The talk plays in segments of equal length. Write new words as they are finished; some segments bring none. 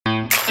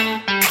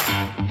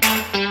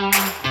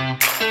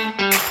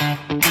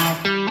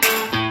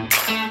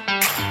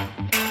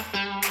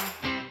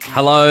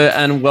Hello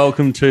and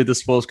welcome to the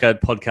Sports Code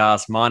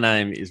podcast. My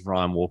name is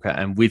Ryan Walker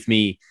and with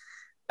me,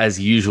 as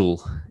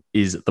usual,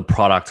 is the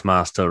product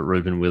master,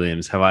 Ruben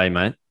Williams. How are you,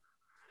 mate?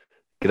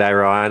 G'day,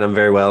 Ryan. I'm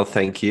very well,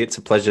 thank you. It's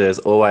a pleasure, as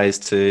always,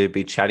 to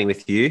be chatting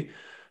with you.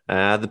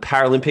 The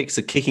Paralympics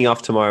are kicking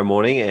off tomorrow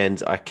morning,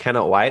 and I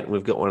cannot wait.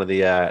 We've got one of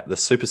the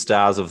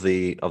superstars of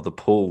the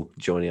pool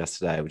joining us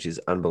today, which is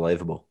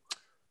unbelievable.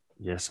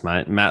 Yes,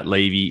 mate. Matt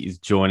Levy is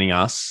joining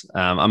us.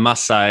 I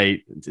must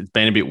say, it's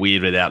been a bit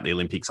weird without the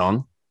Olympics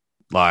on.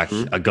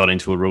 I got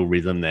into a real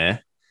rhythm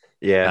there.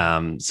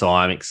 Yeah. So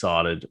I'm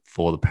excited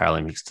for the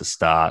Paralympics to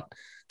start.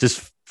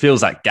 Just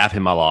feels like gap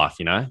in my life,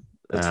 you know.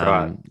 That's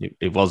right.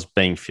 It was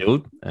being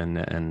filled and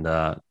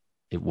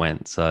it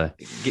went. So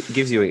it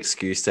gives you an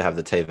excuse to have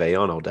the TV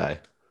on all day.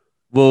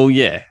 Well,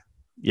 yeah.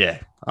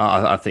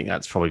 I think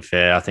that's probably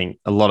fair. I think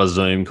a lot of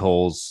Zoom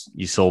calls,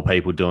 you saw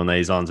people doing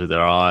these ones with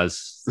their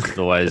eyes. There's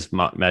always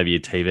maybe a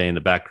TV in the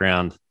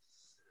background.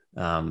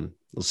 Well,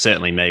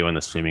 certainly me when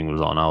the swimming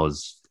was on, I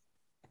was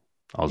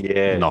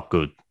not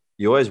good.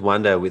 You always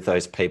wonder with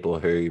those people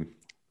who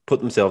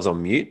put themselves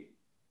on mute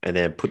and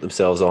then put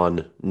themselves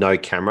on no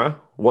camera,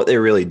 what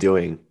they're really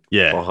doing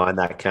behind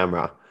that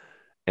camera.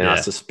 And I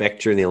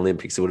suspect during the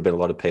Olympics, there would have been a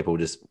lot of people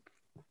just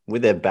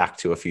with their back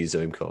to a few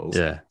Zoom calls.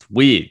 Yeah, it's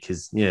weird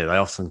because, they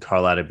often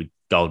correlated with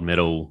gold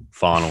medal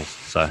finals.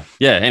 So,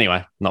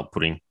 anyway, not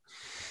pointing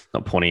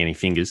any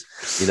fingers.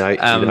 You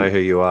know who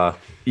you are.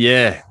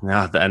 Yeah,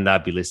 and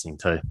they'd be listening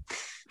too.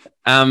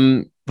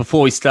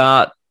 Before we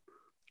start,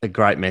 a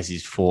great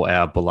message for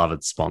our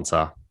beloved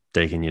sponsor,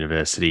 Deakin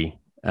University.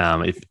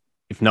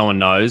 If no one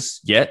knows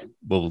yet,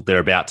 well, they're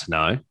about to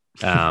know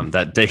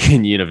that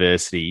Deakin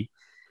University,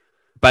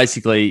 it's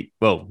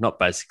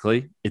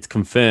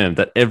confirmed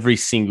that every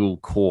single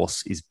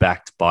course is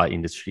backed by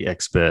industry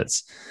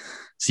experts.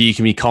 So you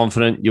can be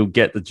confident you'll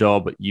get the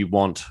job you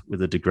want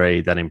with a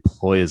degree that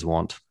employers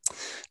want.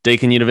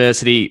 Deakin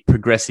University,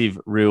 progressive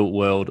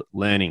real-world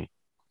learning.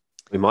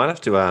 We might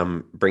have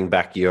to bring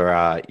back your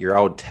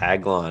old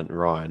tagline,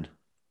 Ryan,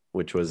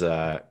 which was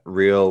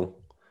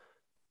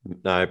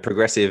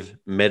progressive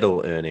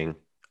medal earning.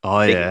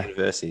 Oh, yeah.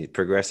 University,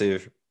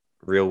 progressive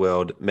real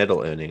world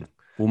medal earning.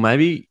 Well,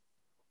 maybe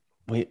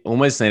we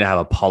almost need to have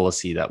a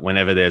policy that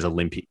whenever there's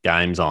Olympic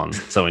Games on,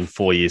 so in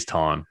 4 years'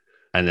 time,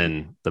 and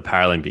then the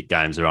Paralympic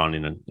Games are on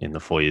in the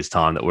 4 years'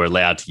 time, that we're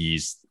allowed to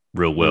use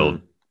real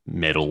world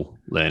medal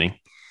learning.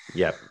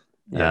 Yep.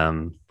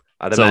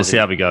 We'll see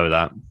how we go with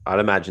that. I'd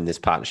imagine this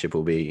partnership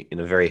will be in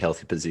a very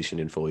healthy position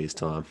in 4 years'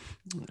 time.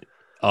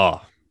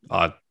 Oh,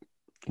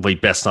 we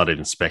best not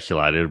even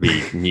speculate. It'll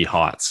be new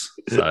heights.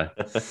 So,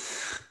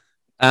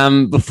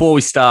 before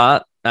we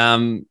start,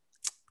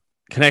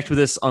 connect with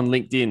us on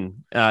LinkedIn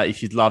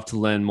if you'd love to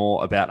learn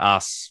more about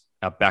us,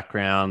 our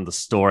background, the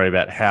story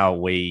about how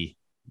we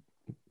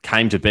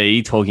came to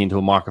be talking to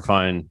a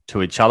microphone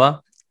to each other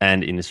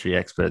and industry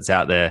experts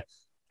out there.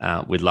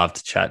 We'd love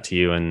to chat to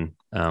you and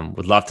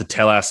would love to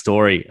tell our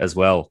story as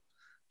well.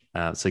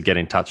 So get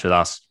in touch with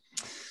us.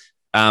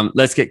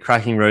 Let's get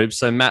cracking, Rube.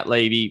 So Matt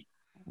Levy,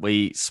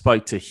 we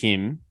spoke to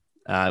him.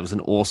 It was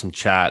an awesome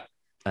chat.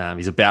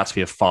 He's about to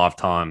be a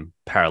 5-time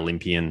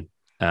Paralympian,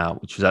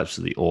 which was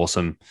absolutely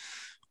awesome.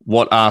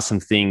 What are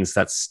some things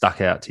that stuck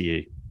out to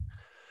you?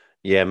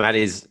 Yeah, Matt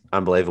is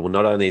unbelievable.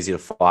 Not only is he a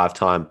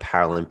 5-time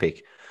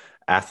Paralympic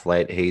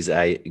athlete, he's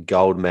a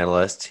gold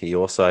medalist. He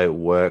also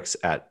works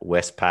at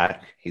Westpac.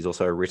 He's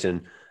also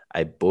written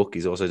a book.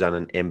 He's also done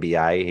an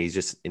MBA. He's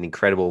just an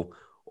incredible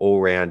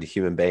all-round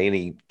human being.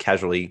 He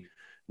casually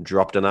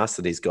dropped on us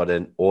that he's got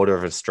an Order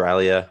of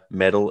Australia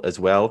medal as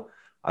well.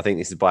 I think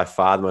this is by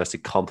far the most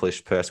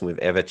accomplished person we've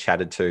ever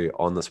chatted to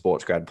on the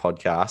Sports Grad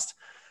podcast.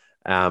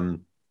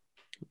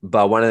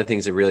 But one of the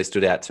things that really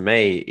stood out to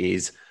me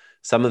is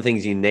some of the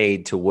things you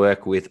need to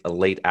work with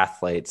elite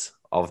athletes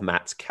of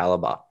Matt's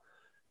caliber.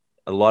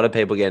 A lot of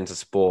people get into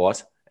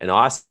sport, and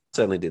I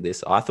certainly did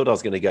this. I thought I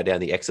was going to go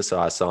down the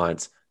exercise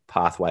science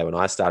pathway when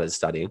I started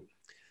studying,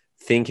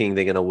 thinking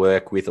they're going to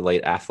work with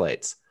elite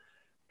athletes.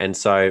 And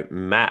so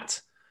Matt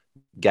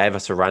gave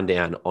us a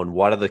rundown on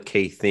what are the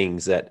key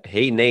things that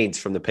he needs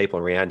from the people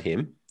around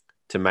him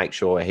to make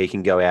sure he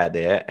can go out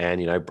there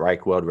and,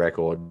 break world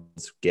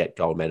records, get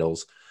gold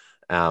medals,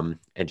 and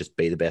just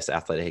be the best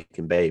athlete he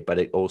can be. But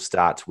it all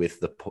starts with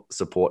the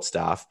support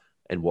staff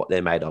and what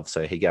they're made of.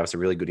 So he gave us a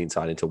really good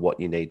insight into what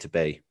you need to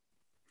be.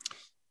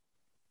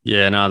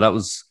 Yeah, no, that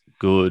was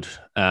good.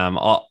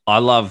 I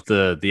love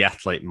the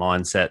athlete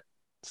mindset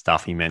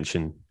stuff he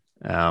mentioned.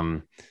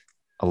 A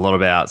lot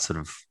about sort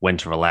of when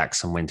to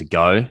relax and when to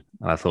go. And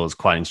I thought it was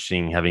quite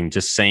interesting having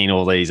just seen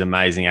all these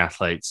amazing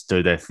athletes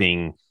do their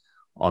thing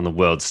on the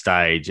world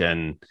stage.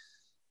 And,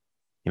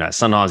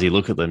 sometimes you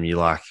look at them, you're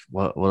like,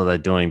 what are they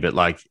doing? But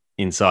like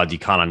inside, you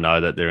kind of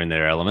know that they're in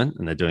their element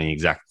and they're doing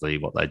exactly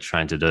what they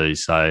trained to do.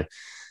 So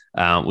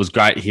it was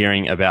great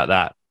hearing about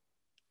that.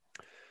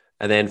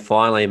 And then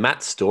finally,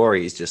 Matt's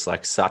story is just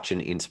like such an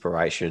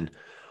inspiration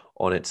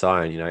on its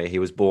own. You know, he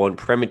was born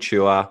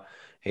premature.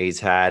 He's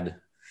had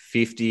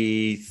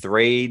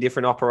 53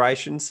 different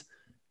operations,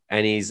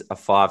 and he's a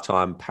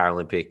 5-time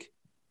Paralympic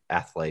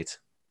athlete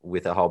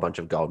with a whole bunch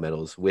of gold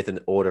medals, with an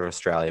Order of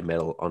Australia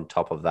medal on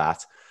top of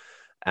that.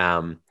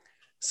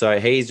 So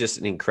he's just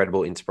an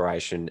incredible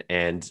inspiration.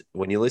 And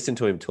when you listen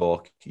to him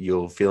talk,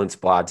 you'll feel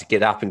inspired to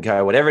get up and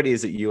go, whatever it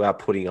is that you are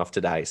putting off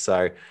today.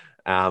 So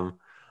I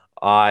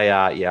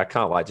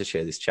can't wait to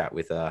share this chat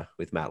with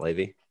Matt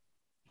Levy.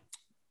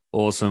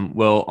 Awesome.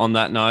 Well, on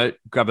that note,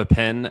 grab a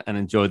pen and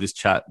enjoy this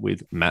chat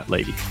with Matt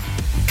Levy.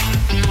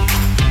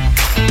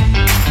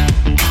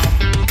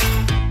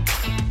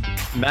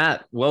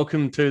 Matt,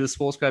 welcome to the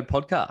Sports Grade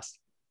podcast.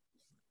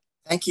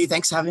 Thank you.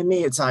 Thanks for having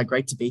me. It's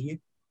great to be here.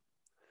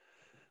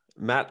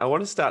 Matt, I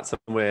want to start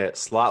somewhere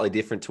slightly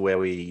different to where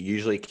we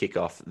usually kick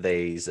off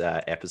these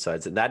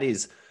episodes, and that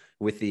is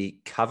with the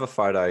cover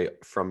photo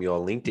from your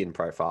LinkedIn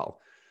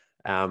profile.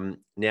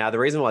 Now, the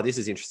reason why this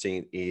is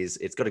interesting is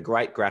it's got a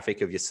great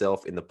graphic of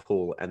yourself in the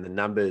pool and the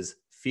numbers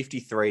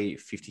 53,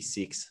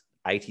 56,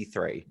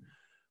 83.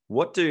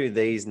 What do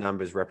these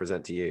numbers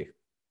represent to you?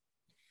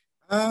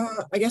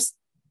 I guess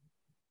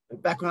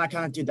back when I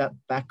kind of did that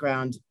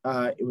background,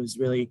 it was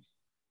really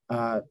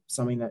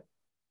something that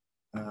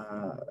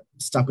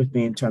stuck with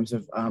me in terms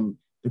of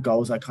the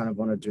goals I kind of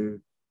want to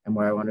do and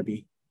where I want to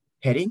be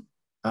heading.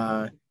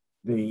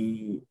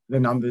 The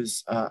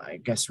numbers, I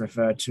guess,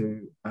 refer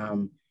to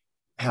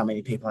how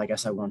many people I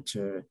guess I want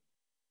to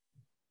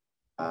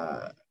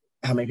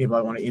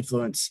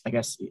influence, I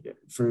guess,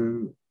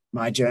 through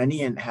my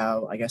journey, and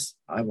how I guess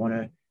I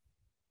want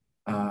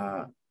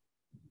to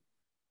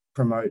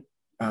promote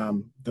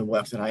the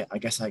work that I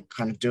guess I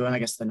kind of do. And I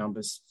guess the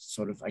numbers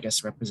sort of, I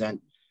guess,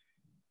 represent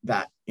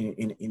that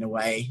in a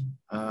way.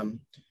 I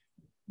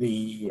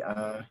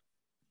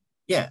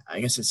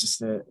guess it's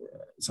just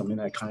something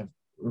that kind of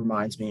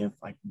reminds me of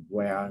like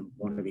where I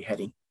want to be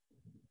heading.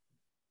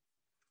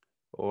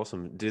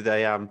 Awesome. Do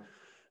they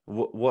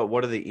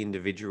what are the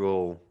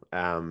individual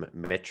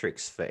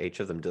metrics for each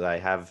of them? Do they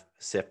have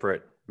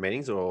separate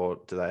meanings, or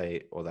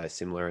are they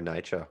similar in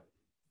nature?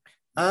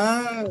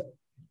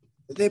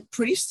 They're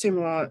pretty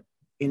similar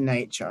in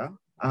nature.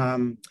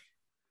 I'm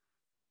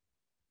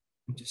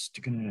just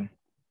gonna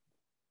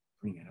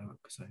bring it up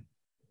because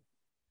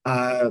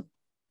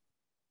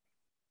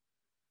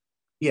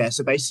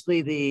so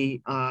basically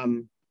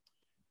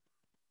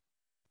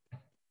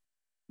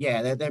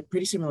they're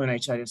pretty similar in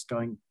nature, just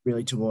going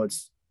really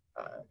towards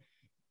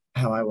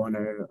how I want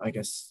to, I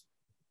guess,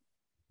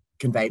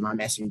 convey my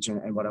message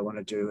and what I want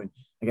to do. And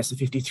I guess the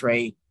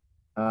 53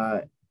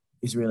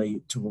 is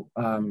really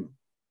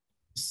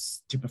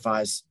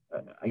typifies,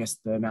 I guess,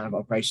 the amount of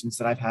operations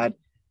that I've had.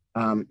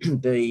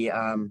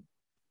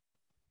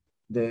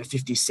 The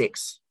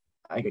 56,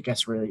 I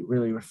guess,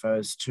 really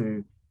refers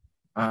to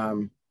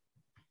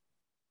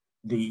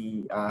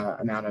the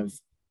amount of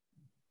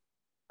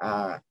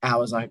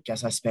hours I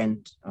guess I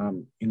spend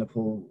in the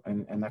pool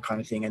and that kind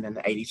of thing. And then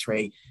the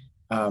 83,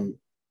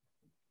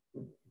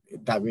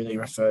 that really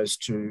refers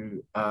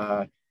to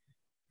I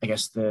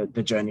guess the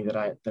journey that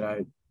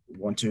I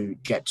want to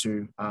get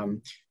to. I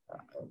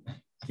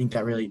think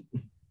that really,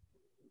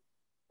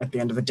 at the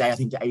end of the day, I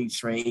think the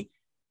 83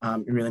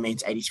 it really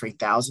means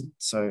 83,000.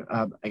 So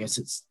I guess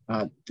it's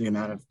the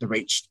amount of the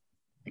reach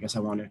I guess I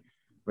want to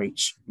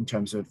reach in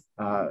terms of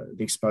the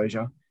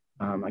exposure.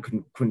 I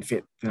couldn't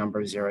fit the number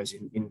of zeros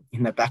in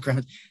that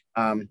background.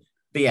 But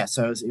yeah,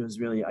 so it was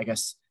really, I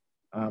guess,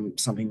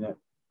 something that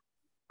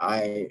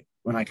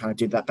when I kind of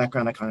did that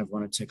background, I kind of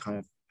wanted to kind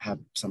of have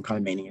some kind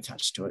of meaning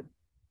attached to it.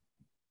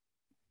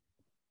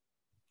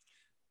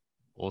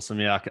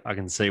 Awesome. Yeah, I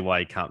can see why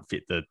you can't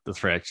fit the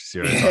 3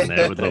 extra zeros on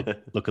there. It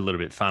would look a little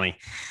bit funny.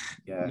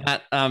 Yeah.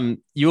 Matt,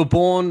 you were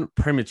born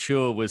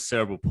premature with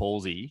cerebral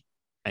palsy,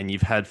 and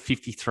you've had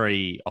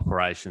 53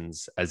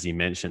 operations, as you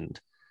mentioned.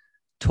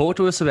 Talk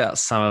to us about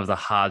some of the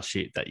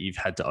hardship that you've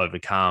had to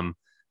overcome,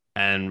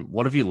 and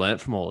what have you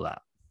learned from all of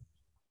that?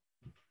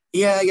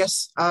 Yeah, I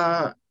guess.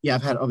 I've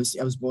had,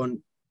 obviously, I was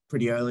born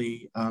pretty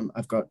early.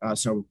 I've got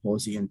cerebral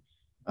palsy and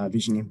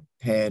vision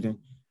impaired, and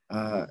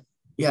I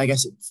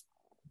guess it's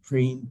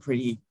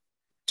pretty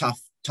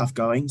tough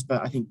goings.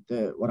 But I think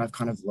what I've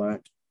kind of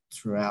learned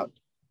throughout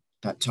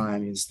that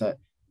time is that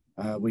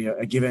we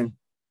are given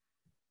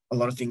a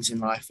lot of things in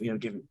life.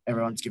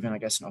 Everyone's given, I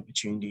guess, an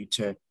opportunity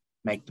to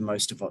make the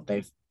most of what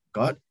they've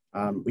got.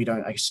 We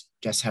don't, I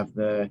guess, have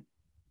the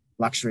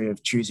luxury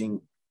of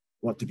choosing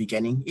what the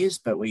beginning is,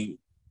 but we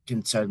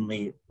can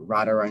certainly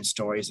write our own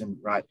stories and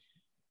write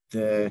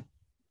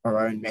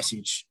our own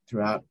message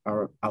throughout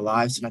our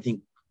lives. And I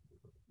think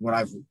what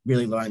I've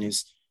really learned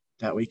is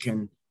that we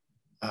can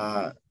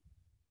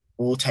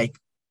all take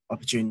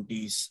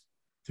opportunities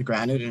for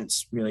granted, and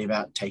it's really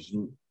about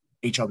taking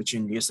each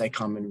opportunity as they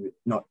come and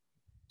not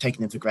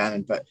taking them for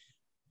granted, but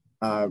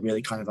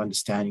really kind of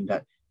understanding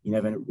that you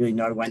never really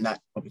know when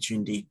that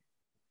opportunity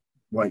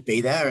won't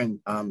be there. And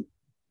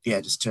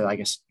just to, I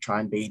guess, try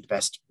and be the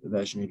best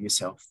version of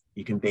yourself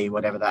you can be,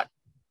 whatever that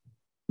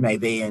may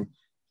be. And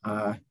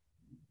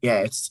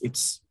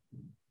it's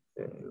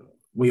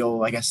we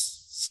all, I guess,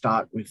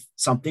 start with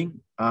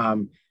something.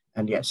 And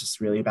yeah, it's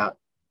just really about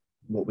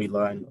what we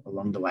learn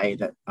along the way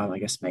that I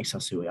guess makes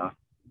us who we are.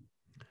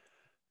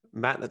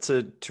 Matt, that's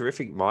a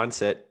terrific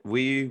mindset. Were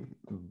you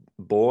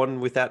born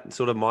with that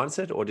sort of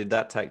mindset, or did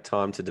that take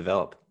time to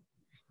develop?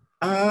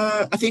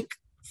 I think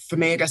for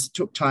me, I guess it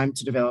took time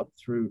to develop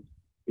through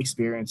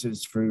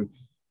experiences, through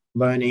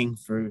learning,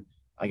 through,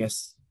 I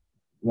guess,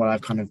 what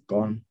I've kind of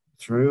gone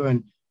through.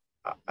 And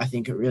I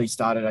think it really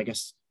started, I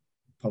guess,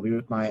 probably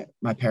with my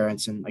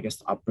parents and I guess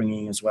the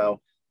upbringing as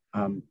well,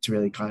 to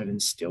really kind of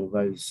instill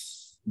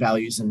those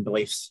values and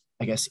beliefs,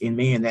 I guess, in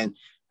me. And then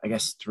I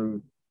guess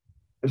through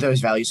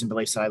those values and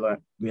beliefs that I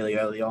learned really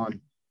early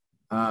on,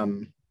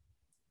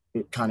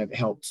 it kind of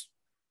helped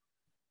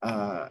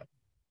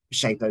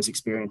shape those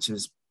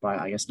experiences by,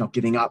 I guess, not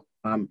giving up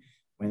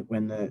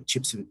when the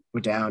chips were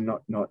down,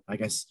 not I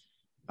guess,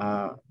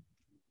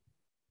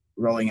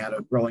 rolling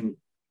over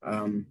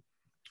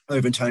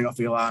and turning off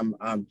the alarm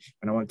when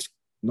I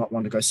not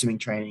want to go swimming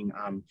training,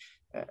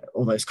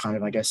 all those kind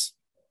of, I guess,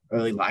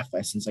 early life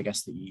lessons, I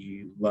guess, that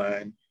you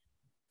learn,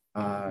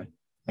 I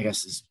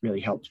guess, has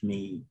really helped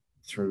me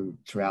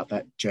throughout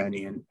that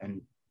journey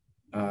and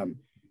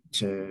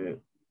to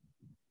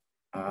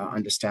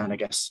understand, I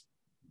guess,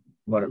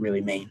 what it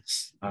really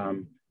means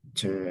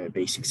to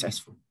be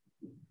successful.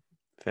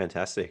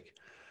 Fantastic.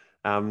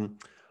 I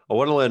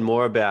want to learn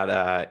more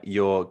about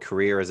your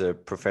career as a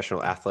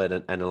professional athlete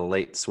and an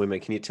elite swimmer.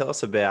 Can you tell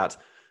us about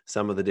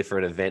some of the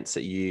different events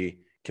that you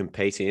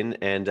compete in?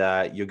 And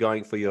you're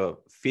going for your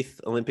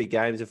 5th Olympic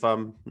Games, if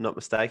I'm not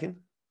mistaken.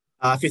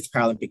 5th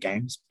Paralympic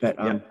Games, but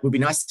it would be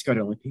nice to go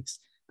to Olympics.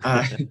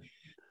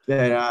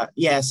 But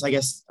yes, I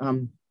guess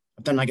I've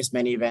done, I guess,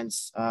 many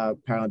events,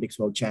 Paralympics,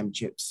 World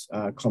Championships,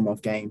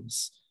 Commonwealth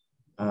Games.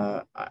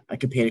 I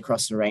compete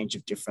across a range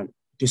of different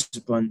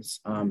disciplines,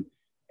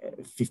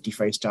 50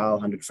 freestyle,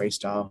 100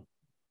 freestyle,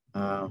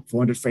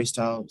 400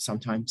 freestyle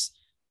sometimes,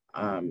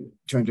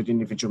 200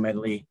 individual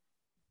medley,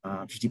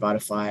 50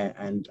 butterfly,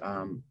 and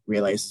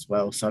relays as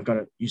well. So I've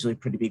got usually a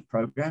pretty big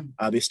program.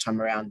 This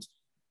time around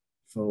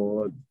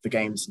for the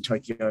games in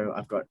Tokyo,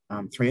 I've got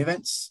 3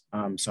 events.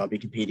 So I'll be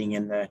competing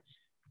in the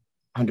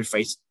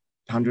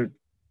 4x100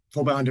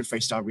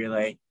 freestyle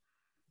relay,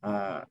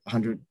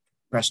 100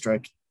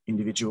 breaststroke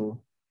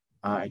individual,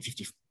 and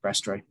 50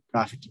 breaststroke,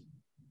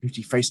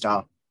 50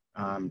 freestyle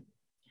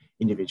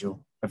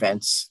individual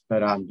events.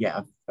 But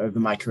over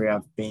my career,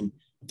 I've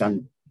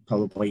done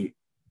probably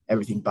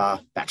everything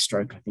bar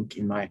backstroke, I think,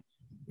 in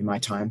my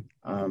time.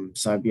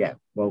 So yeah,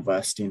 well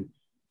versed in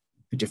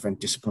the different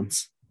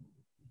disciplines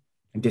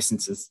and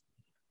distances.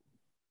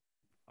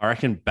 I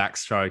reckon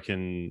backstroke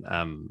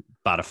and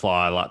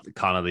butterfly are like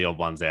kind of the odd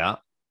ones out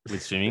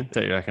with swimming.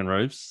 Don't you reckon,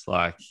 Rubes?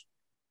 Like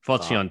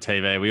watching on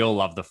TV, we all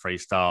love the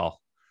freestyle.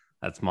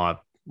 That's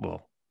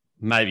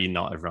maybe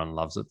not everyone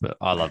loves it, but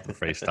I love the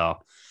freestyle.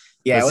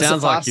 Yeah, it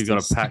sounds like you've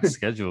got a packed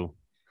schedule.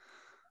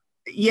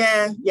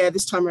 Yeah.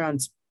 This time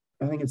around,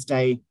 I think it's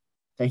day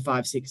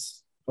 5,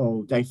 6,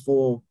 or day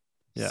 4,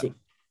 6,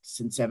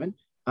 and 7.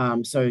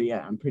 So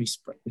yeah, I'm pretty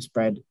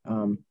spread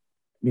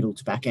middle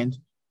to back end.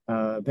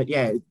 But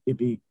yeah, it'd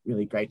be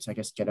really great to, I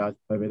guess, get out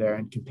over there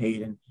and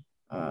compete. And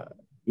no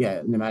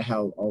matter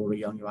how old or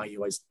young you are, you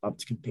always love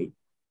to compete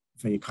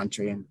for your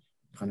country and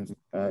kind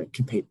of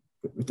compete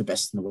with the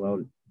best in the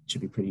world. It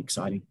should be pretty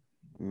exciting.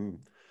 And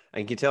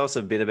can you tell us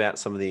a bit about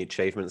some of the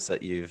achievements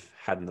that you've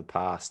had in the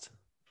past?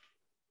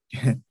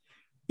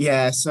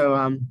 Yeah, so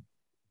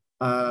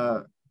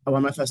I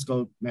won my first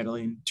gold medal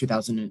in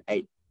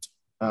 2008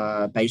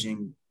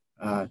 Beijing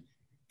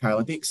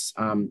Paralympics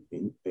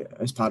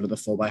as part of the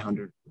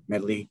 4x100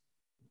 medley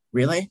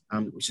relay,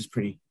 which is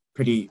pretty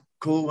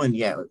cool. And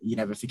yeah, you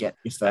never forget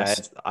your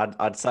first.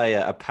 I'd say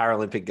a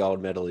Paralympic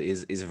gold medal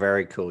is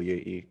very cool.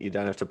 You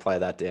don't have to play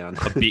that down.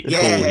 A bit cool,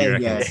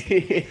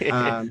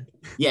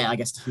 yeah. I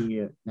guess to hear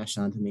your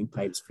national anthem being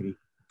played is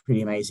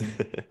pretty amazing.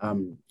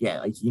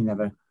 Like you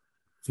never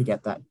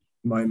forget that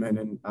moment.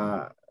 And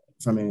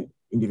from an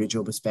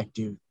individual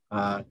perspective,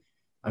 I've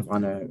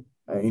won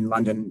in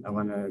London. I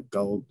won a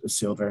gold, a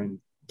silver, and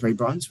 3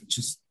 bronze, which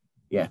is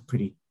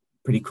pretty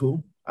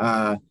cool.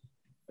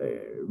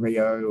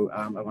 Rio,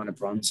 I won a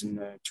bronze in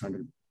the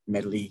 200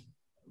 medley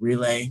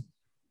relay,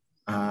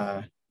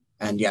 and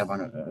I've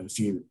won a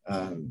few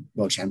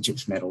World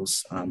Championships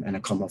medals and a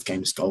Commonwealth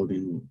Games gold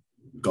in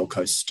Gold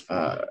Coast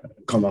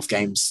Commonwealth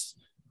Games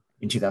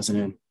in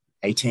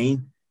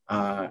 2018,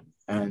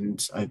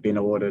 and I've been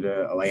awarded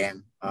a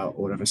OAM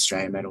Order of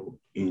Australia medal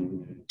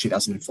in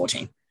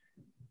 2014.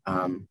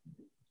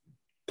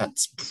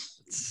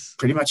 That's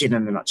pretty much it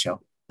in a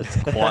nutshell. It's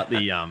quite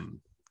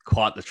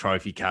the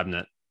trophy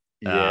cabinet.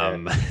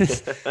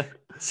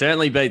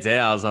 Certainly beats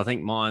ours. I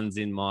think mine's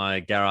in my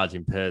garage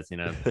in Perth in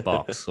a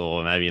box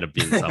or maybe in a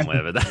bin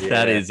somewhere. But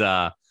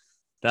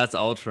that's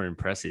ultra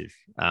impressive.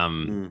 I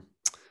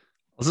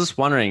was just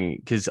wondering,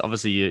 because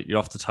obviously you're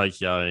off to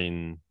Tokyo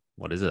in,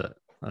 what is it,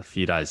 a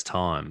few days'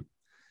 time?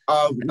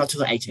 Not till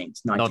the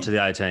 18th. 19th. Not to the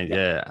 18th,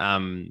 yeah.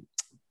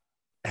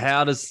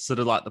 how does sort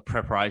of like the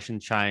preparation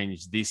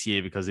change this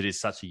year, because it is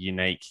such a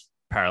unique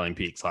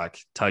Paralympics, like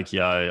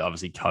Tokyo,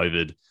 obviously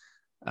COVID.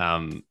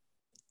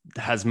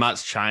 Has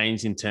much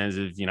changed in terms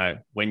of, you know,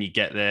 when you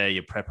get there,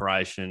 your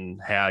preparation,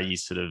 how you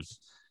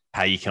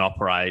can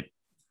operate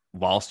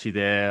whilst you're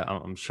there?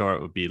 I'm sure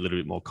it would be a little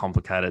bit more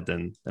complicated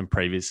than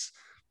previous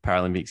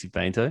Paralympics you've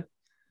been to.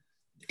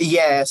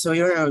 Yeah, so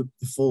you don't know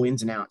the full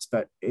ins and outs,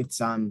 but it's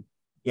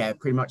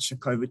pretty much a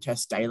COVID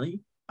test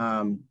daily.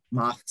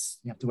 Masks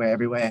you have to wear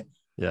everywhere.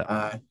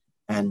 Yeah.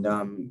 We're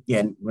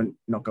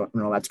not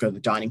allowed to go to the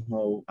dining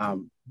hall,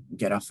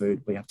 get our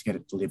food. We have to get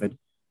it delivered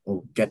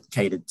or get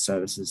catered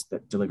services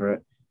that deliver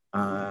it.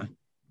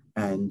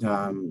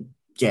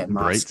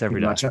 Masks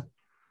every pretty day. much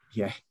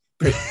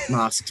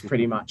masks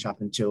pretty much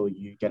up until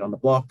you get on the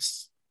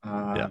blocks.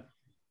 I'm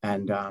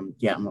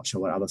not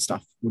sure what other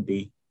stuff would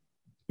be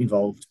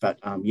involved, but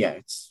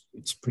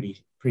it's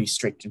pretty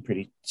strict and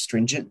pretty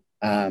stringent.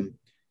 I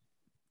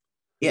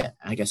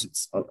guess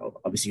it's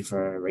obviously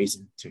for a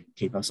reason, to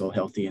keep us all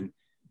healthy and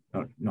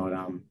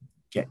not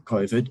get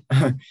COVID.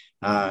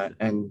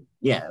 And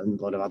a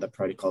lot of other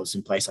protocols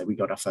in place. Like we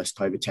got our first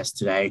COVID test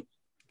today,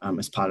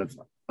 as part of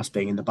us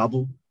being in the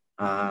bubble.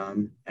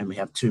 And we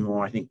have 2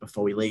 more, I think,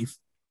 before we leave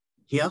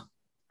here.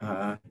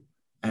 Other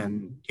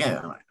than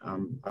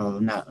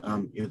that,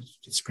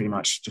 it's pretty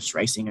much just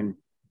racing and a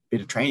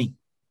bit of training.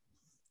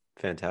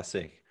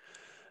 Fantastic.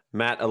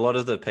 Matt, a lot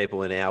of the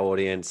people in our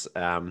audience,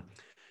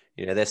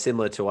 they're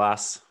similar to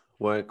us,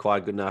 weren't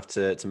quite good enough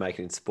to make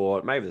it in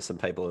sport. Maybe there's some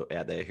people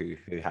out there who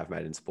have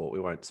made it in sport. We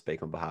won't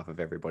speak on behalf of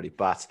everybody,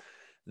 but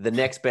the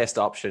next best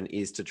option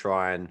is to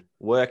try and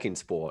work in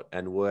sport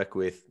and work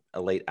with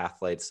elite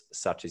athletes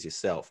such as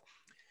yourself.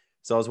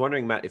 So I was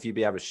wondering, Matt, if you'd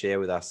be able to share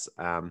with us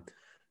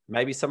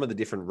maybe some of the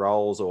different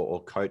roles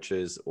or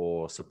coaches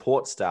or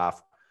support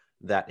staff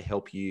that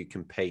help you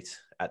compete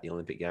at the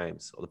Olympic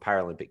Games or the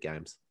Paralympic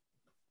Games.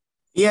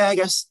 Yeah, I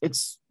guess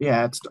it's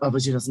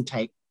obviously doesn't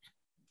take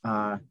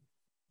one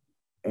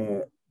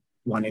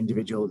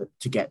individual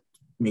to get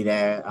me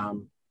there.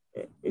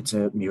 It's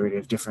a myriad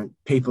of different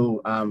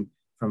people,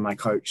 from my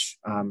coach,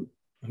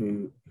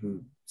 who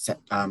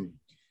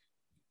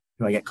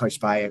I get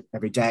coached by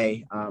every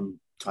day,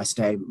 twice a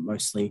day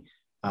mostly.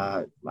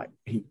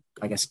 He,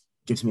 I guess,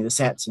 gives me the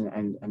sets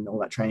and all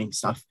that training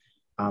stuff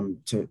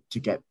to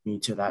get me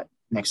to that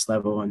next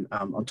level. And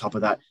on top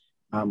of that,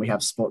 we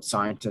have sports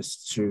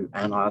scientists who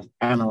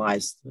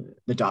analyze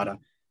the data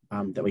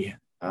that we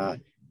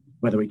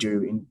whether we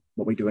do in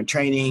what we do in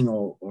training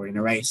or in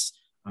a race,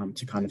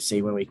 to kind of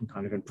see where we can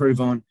kind of improve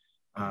on.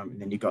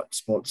 And then you've got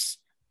sports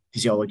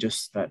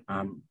physiologists that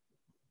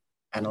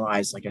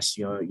analyze, I guess,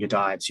 your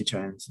diets, your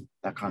turns,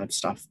 that kind of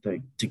stuff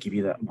to give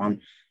you that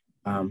one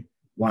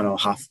or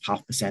half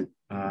percent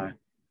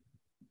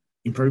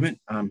improvement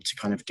to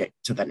kind of get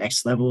to that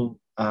next level.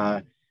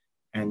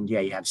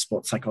 You have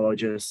sports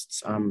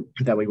psychologists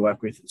that we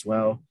work with as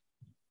well.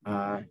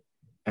 On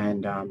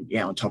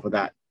top of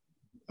that,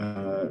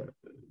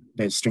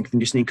 there's strength and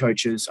conditioning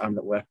coaches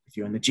that work with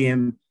you in the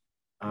gym,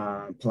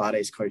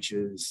 Pilates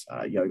coaches,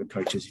 yoga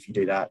coaches if you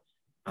do that.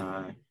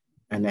 And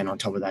then on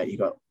top of that, you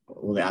got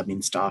all the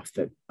admin staff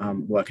that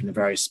work in the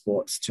various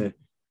sports to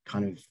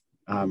kind of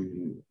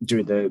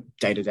do the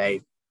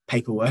day-to-day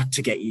paperwork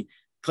to get you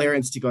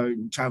clearance to go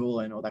and travel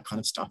and all that kind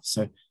of stuff.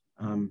 So,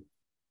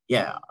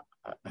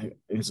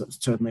 there's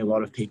certainly a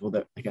lot of people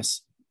that I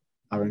guess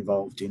are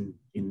involved in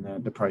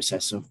the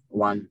process of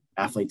one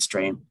athlete's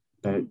dream,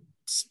 but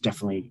it's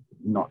definitely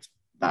not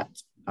that.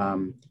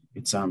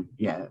 It's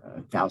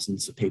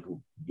thousands of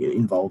people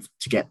involved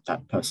to get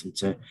that person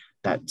to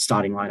that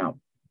starting lineup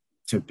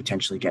to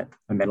potentially get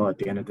a medal at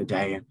the end of the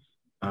day. And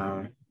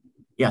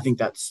I think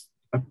that's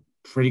a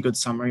pretty good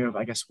summary of,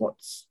 I guess,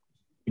 what's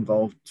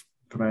involved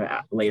from an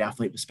elite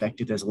athlete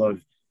perspective. There's a lot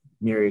of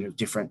myriad of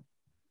different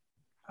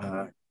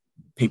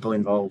people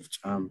involved,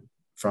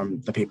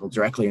 from the people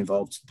directly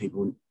involved to the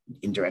people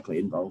indirectly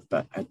involved.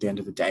 But at the end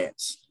of the day,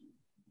 it's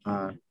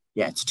a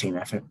team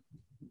effort.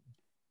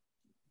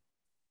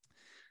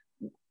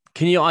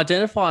 Can you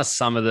identify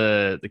some of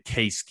the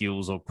key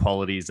skills or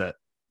qualities that,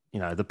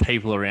 the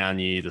people around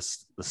you, the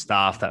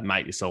staff that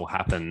make this all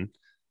happen,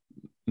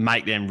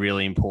 make them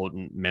really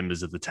important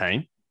members of the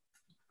team?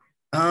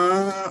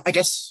 I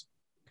guess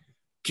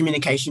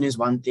communication is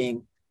one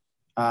thing.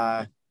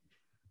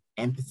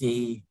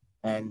 Empathy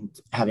and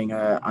having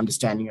an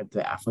understanding of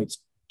the athlete's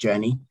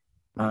journey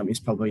is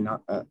probably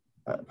not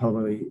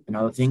probably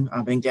another thing.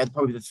 I think they're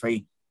probably the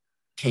 3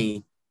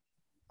 key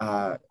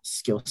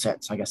skill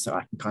sets, I guess, that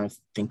I can kind of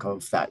think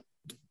of that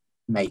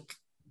make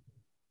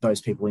those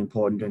people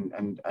important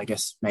and I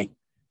guess make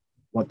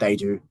what they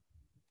do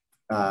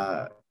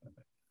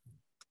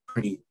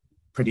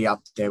pretty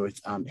up there with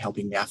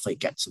helping the athlete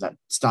get to that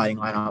starting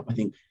lineup. I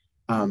think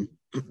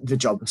the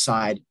job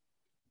aside,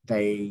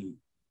 they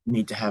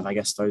need to have, I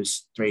guess,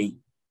 those 3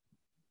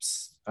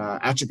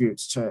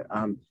 attributes to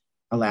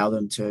allow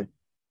them to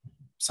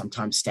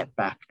sometimes step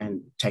back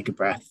and take a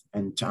breath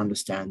and to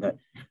understand that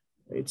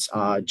it's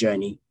our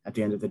journey at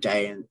the end of the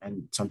day.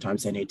 And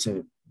sometimes they need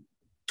to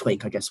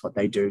tweak, I guess, what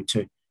they do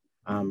to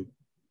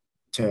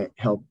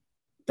help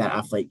that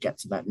athlete get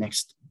to that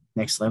next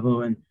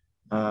level. And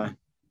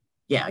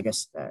yeah, I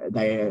guess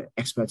they're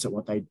experts at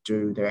what they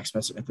do. They're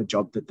experts at the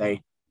job that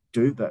they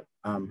do, but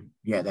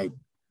yeah, they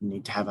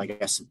need to have, I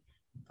guess,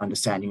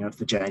 understanding of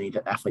the journey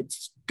that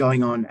athletes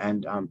going on,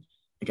 and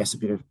I guess a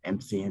bit of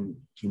empathy and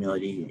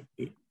humility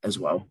as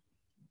well.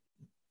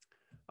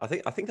 I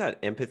think that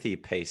empathy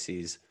piece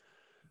is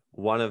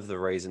one of the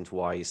reasons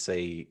why you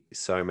see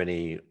so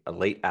many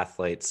elite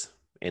athletes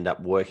end up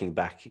working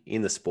back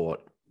in the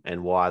sport,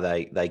 and why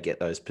they get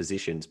those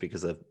positions,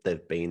 because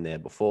they've been there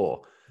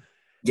before.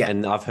 Yeah.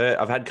 And I've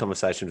had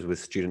conversations with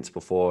students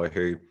before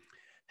who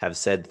have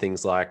said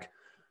things like,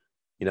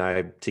 you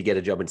know, to get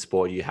a job in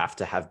sport, you have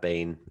to have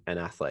been an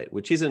athlete,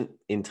 which isn't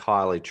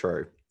entirely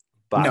true.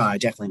 But No,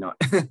 definitely not.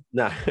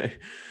 no,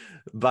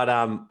 but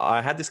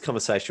I had this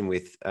conversation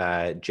with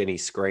Jenny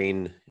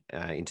Screen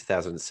in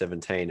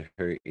 2017,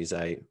 who is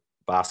a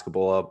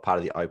basketballer, part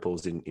of the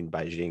Opals in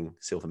Beijing,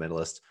 silver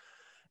medalist.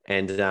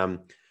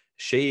 And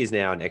she is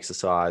now an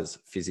exercise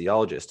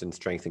physiologist and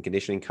strength and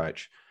conditioning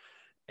coach.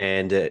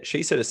 And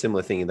she said a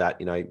similar thing, that,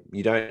 you know,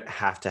 you don't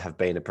have to have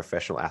been a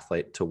professional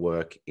athlete to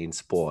work in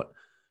sport.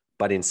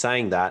 But in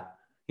saying that,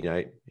 you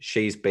know,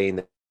 she's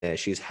been there,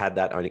 she's had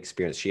that own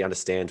experience. She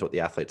understands what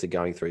the athletes are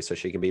going through, so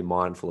she can be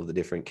mindful of the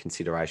different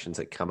considerations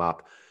that come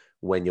up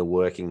when you're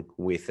working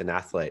with an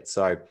athlete.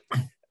 So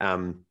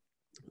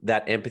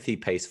that empathy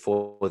piece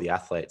for the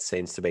athlete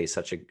seems to be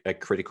such a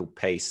critical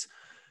piece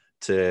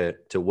to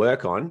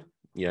work on,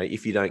 you know,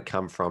 if you don't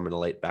come from an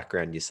elite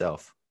background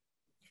yourself.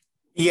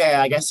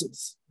 Yeah, I guess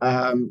it's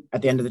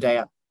at the end of the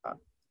day,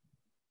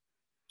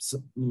 so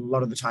a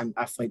lot of the time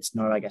athletes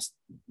know, I guess,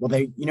 well,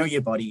 you know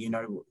your body, you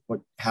know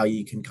how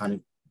you can kind of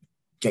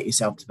get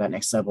yourself to that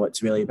next level.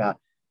 It's really about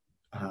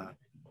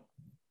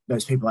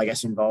those people, I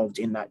guess, involved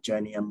in that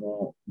journey are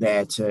more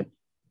there to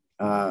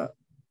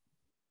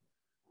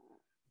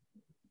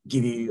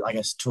give you, I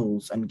guess,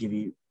 tools and give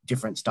you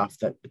different stuff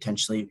that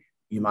potentially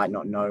you might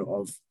not know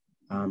of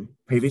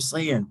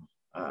previously. And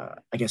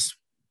I guess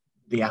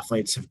the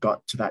athletes have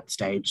got to that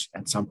stage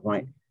at some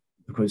point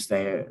because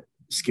they're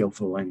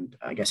skillful and,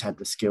 I guess, had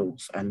the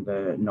skills and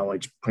the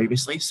knowledge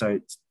previously. So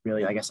it's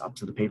really, I guess, up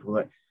to the people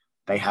that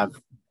they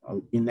have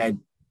in their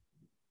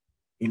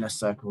inner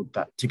circle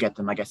that to get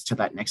them, I guess, to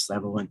that next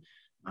level. And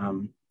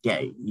yeah,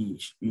 you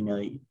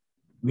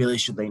really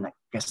should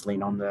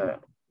lean on the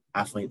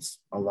athletes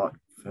a lot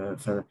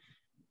for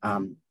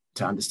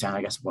to understand,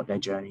 I guess, what their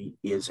journey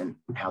is and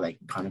how they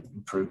can kind of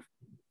improve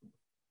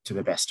to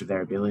the best of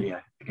their ability,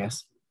 I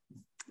guess.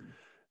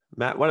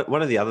 Matt,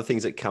 one of the other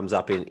things that comes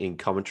up in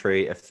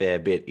commentary a fair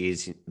bit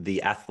is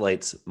the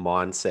athlete's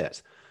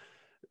mindset.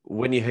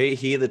 When you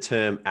hear the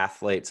term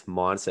athlete's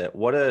mindset,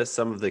 what are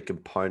some of the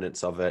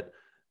components of it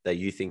that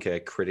you think are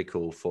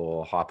critical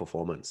for high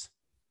performance?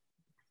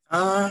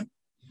 I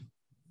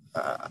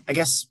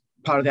guess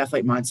part of the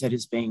athlete mindset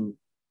is being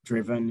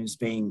driven, is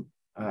being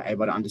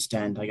able to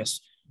understand, I guess,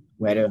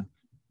 where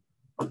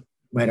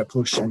to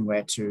push and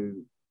where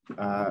to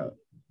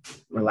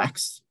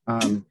relax.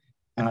 And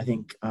I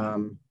think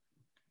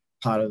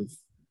part of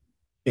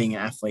being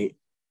an athlete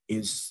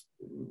is,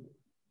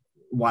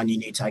 one, you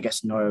need to, I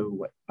guess,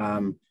 know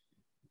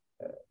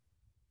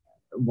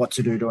what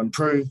to do to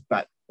improve,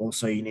 but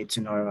also you need to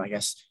know, I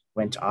guess,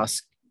 when to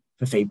ask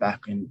for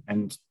feedback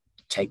and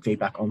take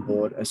feedback on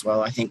board as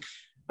well. I think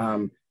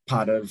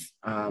part of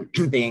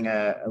being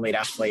an elite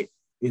athlete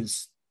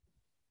is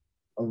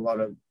a lot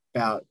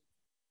about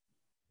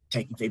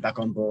taking feedback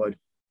on board,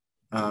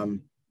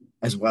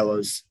 as well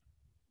as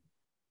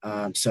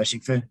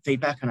searching for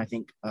feedback. And I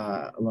think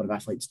a lot of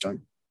athletes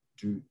don't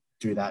do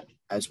that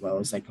as well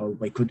as they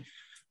probably could.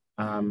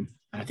 And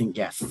I think,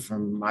 yeah,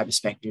 from my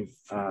perspective,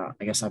 I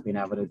guess I've been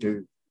able to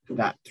do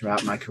that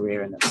throughout my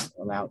career, and that's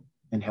allowed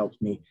and helped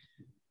me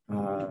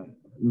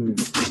move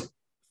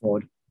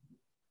forward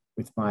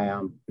with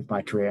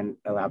my career and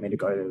allowed me to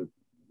go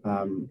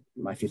to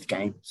my 5th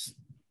games.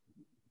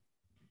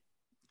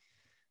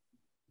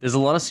 There's a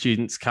lot of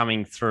students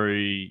coming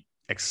through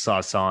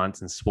exercise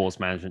science and sports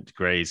management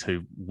degrees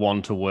who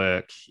want to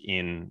work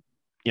in,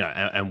 you know,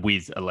 and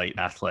with elite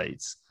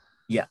athletes.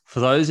 Yeah. For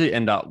those who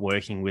end up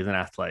working with an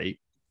athlete,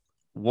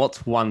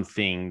 what's one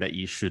thing that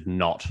you should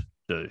not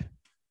do?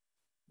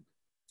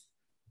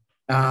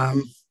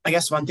 I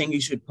guess one thing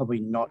you should probably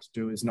not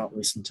do is not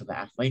listen to the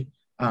athlete.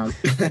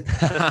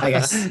 I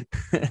guess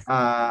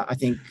I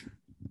think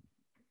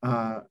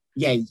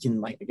yeah, you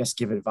can, like, I guess,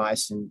 give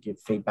advice and give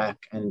feedback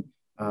and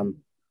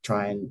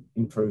try and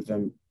improve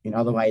them in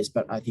other ways.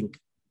 But I think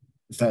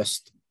the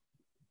first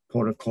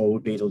port of call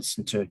would be to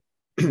listen to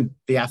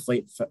the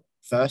athlete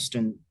first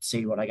and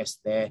see what, I guess,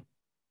 their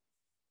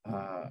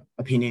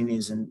opinion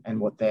is and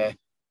what their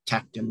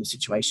tact in the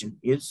situation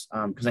is.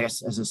 Because I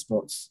guess as a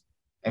sports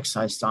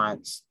exercise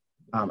science,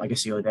 I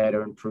guess you're there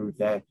to improve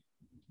their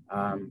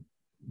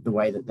the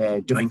way that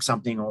they're doing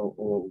something or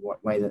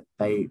what way that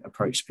they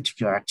approach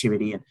particular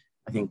activity. And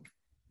I think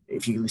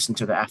if you listen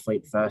to the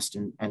athlete first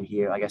and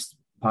hear, I guess,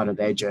 part of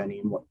their journey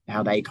and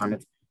how they kind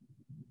of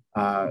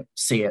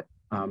see it,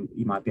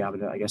 you might be able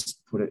to, I guess,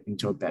 put it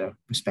into a better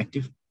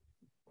perspective.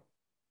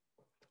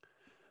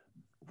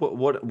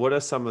 What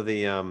are some of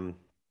the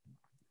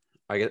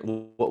I guess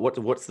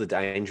what's the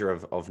danger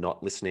of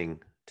not listening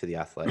to the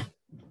athlete?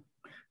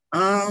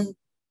 I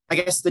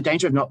guess the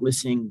danger of not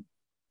listening,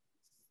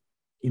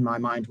 in my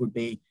mind, would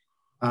be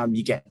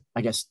you get,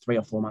 I guess, 3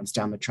 or 4 months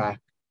down the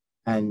track,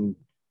 and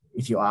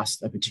if you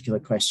ask a particular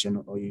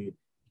question, or you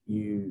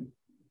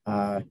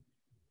asked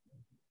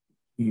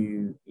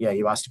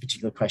a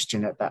particular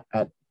question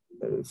at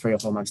 3 or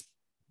 4 months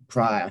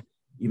prior,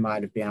 you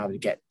might have been able to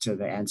get to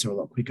the answer a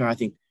lot quicker. I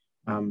think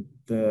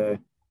the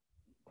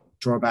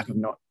drawback of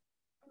not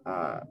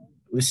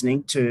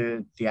listening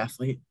to the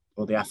athlete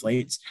or the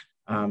athletes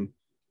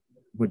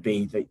would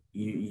be that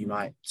you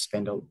might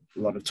spend a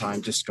lot of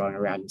time just going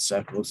around in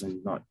circles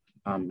and not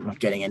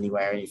getting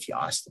anywhere. And if you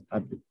ask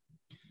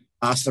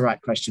the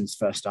right questions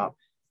first up,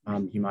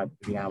 you might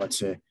be able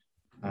to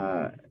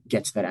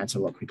get to that answer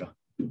a lot quicker.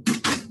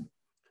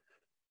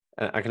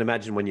 I can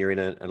imagine when you're in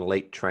an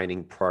elite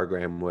training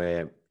program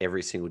where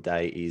every single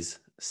day is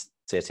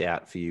set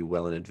out for you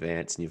well in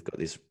advance, and you've got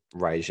this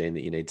regime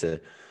that you need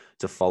to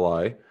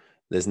follow,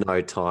 there's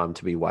no time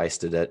to be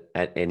wasted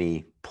at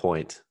any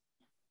point.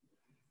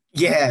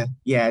 Yeah,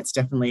 it's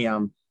definitely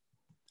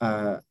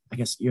I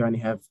guess you only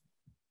have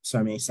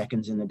so many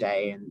seconds in the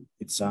day, and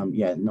it's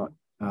not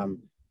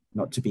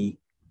to be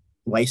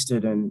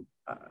wasted. And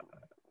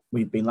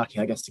we've been lucky,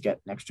 I guess, to get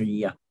an extra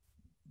year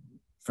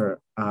for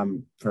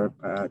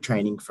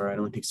training for an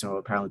Olympics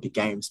or Paralympic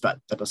Games, but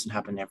that doesn't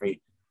happen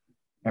every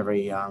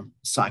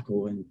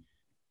cycle. And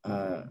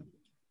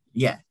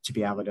to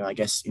be able to, I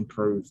guess,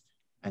 improve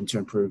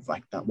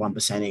like that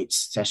 1% each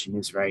session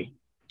is very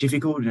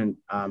difficult. And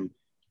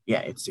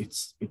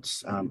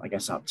it's I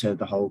guess up to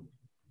the whole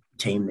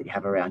team that you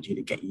have around you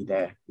to get you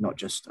there, not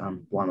just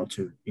one or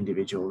two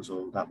individuals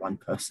or that one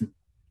person.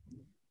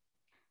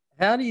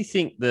 How do you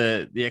think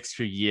the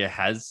extra year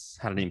has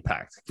had an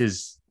impact?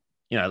 Because,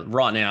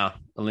 right now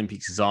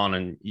Olympics is on,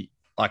 and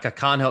I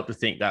can't help to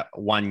think that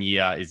 1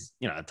 year is,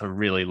 it's a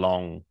really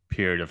long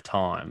period of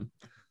time.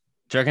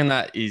 Do you reckon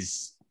that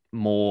is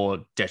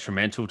more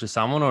detrimental to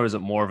someone, or is it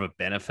more of a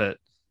benefit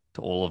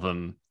to all of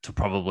them to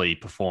probably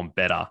perform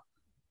better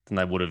than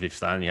they would have if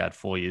they only had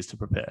 4 years to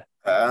prepare?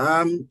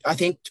 I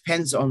think it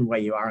depends on where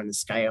you are on the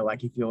scale.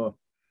 Like if you're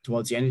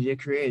towards the end of your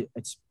career,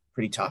 it's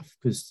pretty tough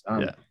because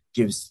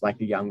gives like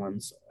the young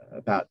ones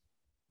about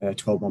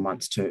 12 more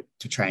months to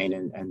train,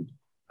 and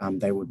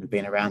they wouldn't have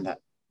been around that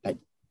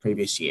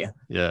previous year.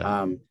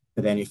 But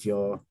then if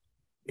you're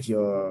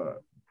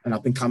an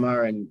up and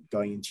comer and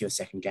going into your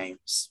second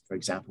games, for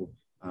example,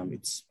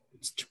 it's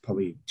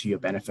probably to your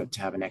benefit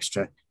to have an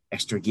extra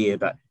year.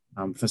 But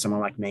for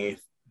someone like me,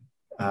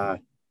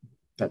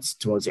 that's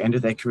towards the end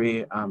of their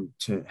career,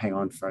 to hang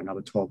on for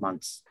another 12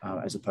 months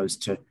as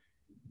opposed to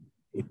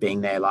it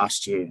being there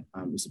last year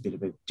is a bit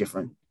of a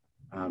different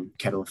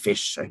kettle of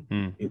fish. So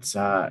it's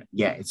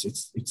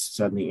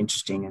certainly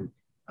interesting.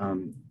 And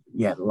a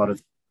lot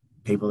of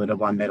people that have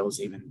won medals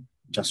even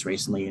just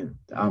recently,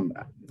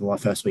 the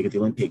first week of the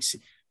Olympics,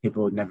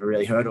 people had never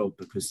really heard of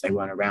because they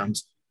weren't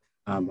around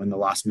when the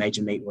last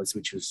major meet was,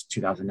 which was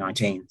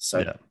 2019.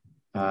 So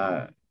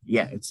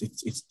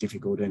it's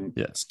difficult, and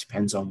it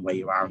depends on where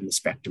you are in the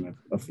spectrum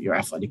of your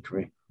athletic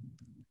career.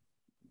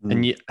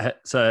 And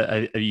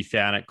so have you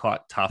found it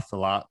quite tough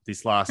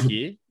this last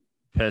year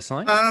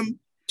personally?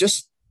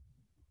 Just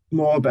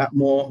more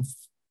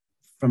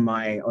from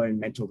my own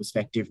mental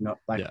perspective, not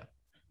like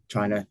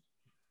trying to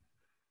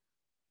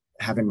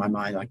have in my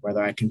mind like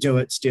whether I can do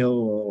it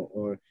still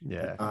or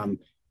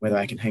whether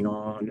I can hang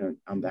on or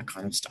that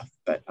kind of stuff.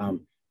 But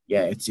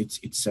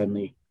it's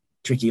certainly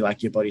tricky.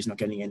 Like your body's not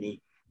getting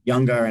any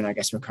younger, and I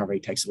guess recovery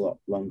takes a lot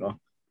longer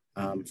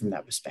from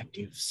that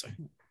perspective. So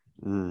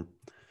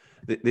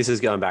this is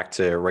going back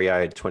to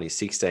Rio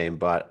 2016,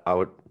 but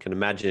I can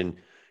imagine,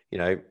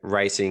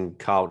 racing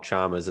Kyle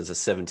Chalmers as a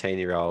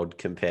 17-year-old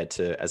compared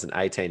to as an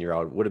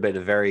 18-year-old would have been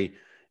a very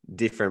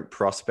different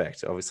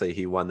prospect. Obviously,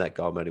 he won that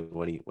gold medal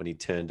when he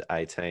turned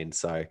 18.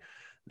 So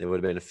there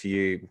would have been a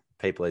few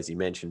people, as you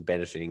mentioned,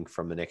 benefiting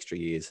from an extra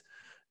year's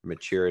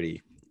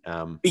maturity.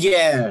 Like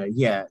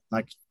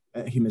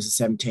him as a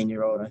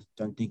 17-year-old, I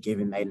don't think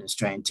even made an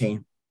Australian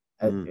team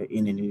in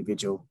an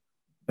individual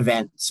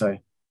event. So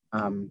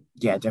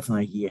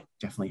definitely a year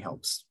definitely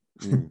helps.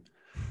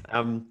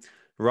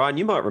 Ryan,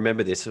 you might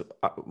remember this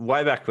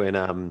way back when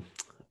we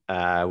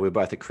were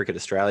both at Cricket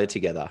Australia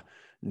together.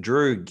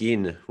 Drew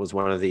Ginn was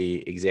one of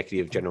the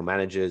executive general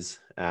managers,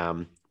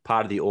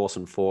 part of the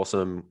Awesome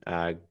Foursome,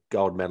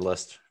 gold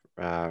medalist,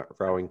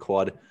 rowing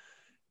quad.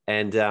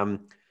 And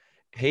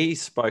he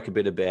spoke a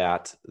bit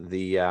about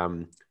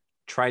the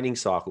training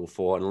cycle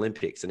for an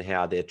Olympics and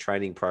how their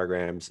training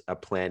programs are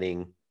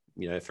planning,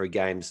 for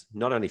games,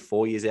 not only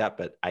 4 years out,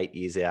 but 8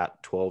 years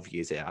out, 12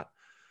 years out.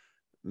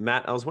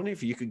 Matt, I was wondering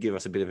if you could give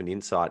us a bit of an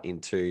insight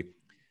into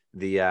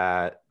the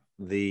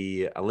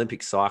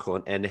Olympic cycle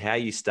and how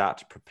you start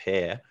to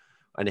prepare,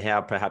 and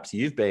how perhaps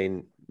you've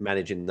been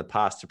managed in the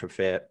past to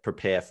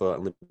prepare for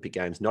Olympic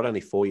Games, not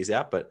only 4 years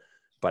out, but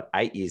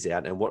 8 years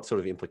out, and what sort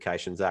of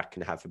implications that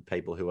can have for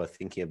people who are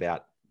thinking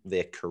about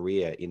their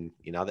career in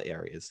other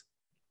areas?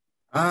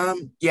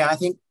 Yeah, I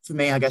think for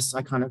me, I guess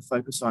I kind of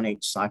focus on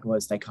each cycle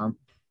as they come.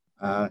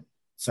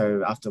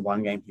 So after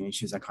one game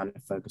finishes, I kind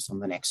of focus on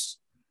the next,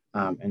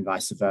 and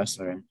vice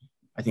versa. And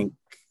I think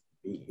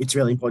it's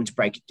really important to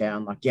break it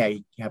down. Like, yeah,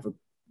 you have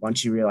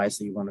once you realize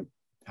that you want to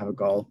have a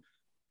goal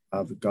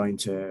of going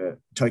to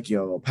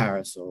Tokyo or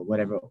Paris or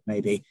whatever it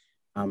may be,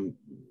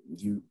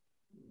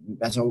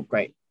 that's all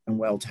great and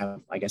well to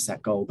have, I guess,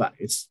 that goal, but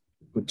it's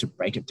good to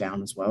break it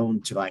down as well,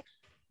 and to like,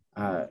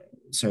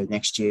 so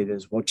next year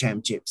there's World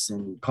Championships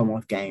and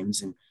Commonwealth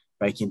Games, and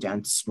breaking it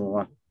down to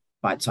smaller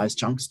bite-sized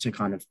chunks to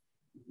kind of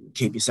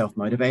keep yourself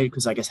motivated.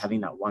 Because I guess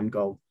having that one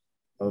goal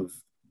of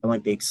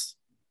Olympics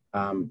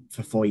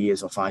for 4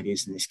 years or 5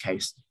 years in this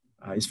case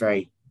is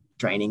very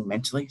draining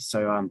mentally.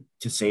 So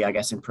to see, I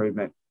guess,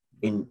 improvement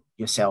in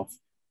yourself,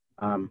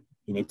 you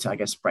need to, I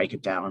guess, break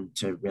it down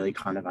to really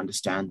kind of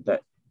understand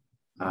that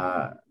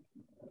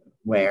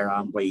where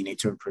you need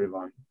to improve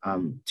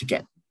on to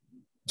get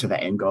to the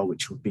end goal,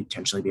 which would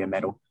potentially be a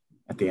medal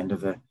at the end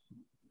of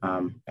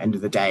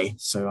the day.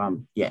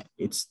 So yeah,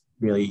 it's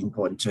really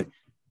important to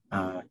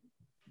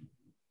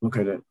look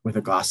at it with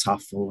a glass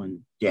half full, and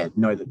yeah,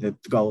 know that the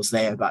goal is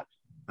there, but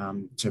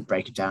to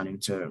break it down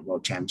into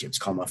World Championships,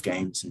 Commonwealth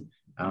Games, and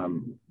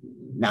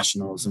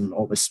nationals, and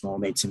all the small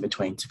meets in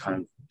between to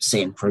kind of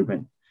see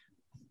improvement.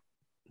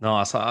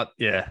 Nice.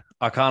 Yeah,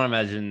 I can't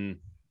imagine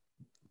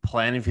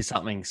planning for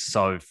something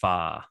so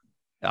far.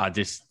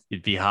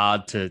 It'd be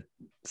hard to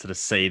sort of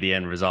see the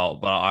end result,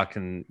 but I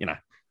can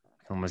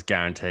almost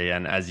guarantee,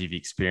 and as you've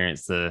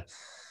experienced the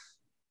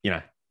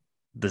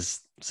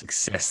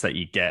success that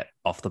you get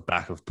off the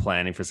back of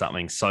planning for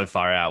something so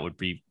far out would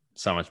be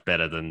so much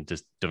better than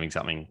just doing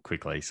something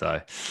quickly.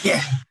 So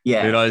yeah,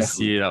 kudos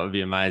to you. That would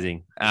be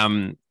amazing.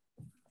 Matt,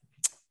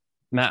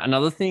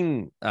 another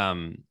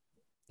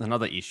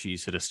issue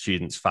sort of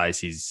students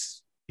face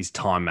is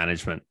time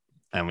management.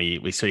 And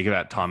we speak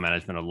about time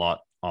management a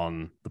lot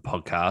on the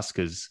podcast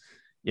because,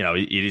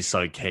 it is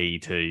so key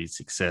to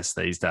success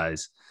these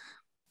days.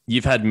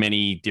 You've had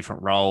many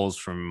different roles,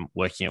 from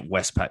working at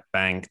Westpac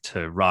Bank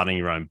to writing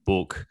your own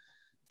book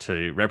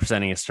to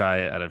representing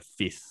Australia at a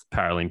 5th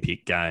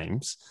Paralympic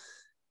Games.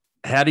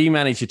 How do you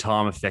manage your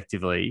time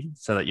effectively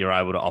so that you're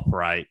able to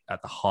operate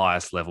at the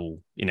highest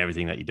level in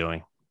everything that you're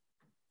doing?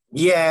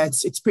 Yeah,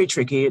 it's pretty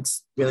tricky.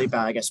 It's really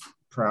about, I guess,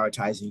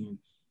 prioritizing and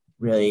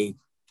really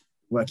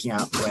working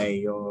out where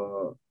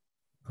your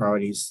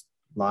priorities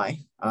lie.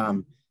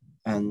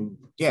 And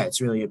yeah, it's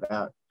really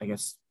about, I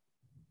guess,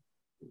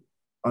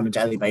 on a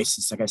daily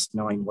basis, I guess,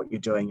 knowing what you're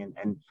doing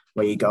and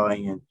where you're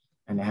going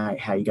and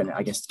how you're going to,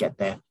 I guess, get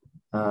there.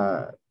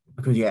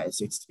 Because yeah,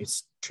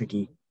 it's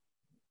tricky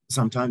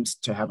sometimes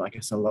to have, I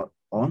guess, a lot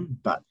on,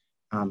 but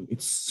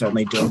it's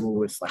certainly doable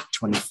with like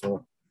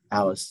 24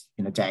 hours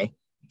in a day.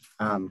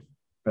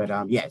 But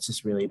yeah, it's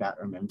just really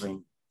about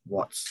remembering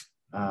what's,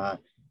 and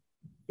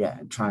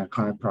trying to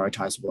kind of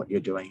prioritize what you're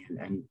doing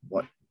and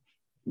what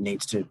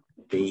needs to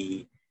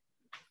be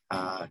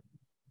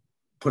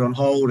put on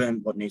hold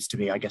and what needs to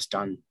be, I guess,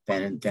 done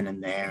then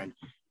and there.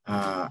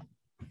 And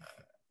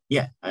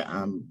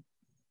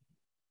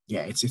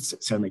it's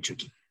certainly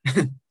tricky.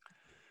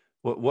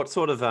 What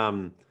sort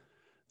of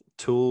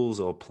tools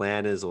or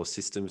planners or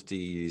systems do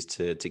you use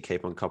to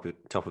keep on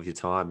top of your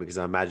time? Because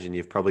I imagine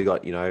you've probably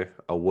got,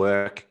 a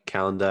work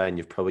calendar, and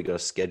you've probably got a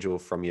schedule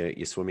from your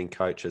swimming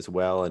coach as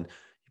well. And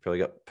you've probably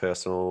got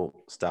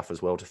personal stuff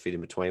as well to fit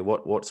in between.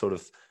 What sort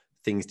of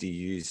things do you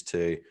use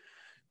to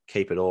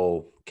keep it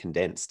all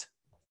condensed?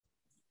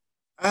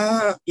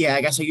 Yeah,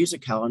 I guess I use a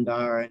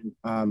calendar, and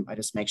I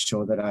just make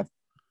sure that I've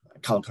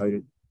color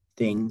coded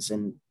things,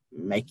 and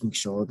making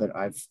sure that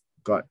I've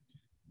got,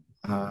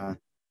 I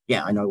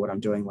know what I'm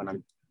doing when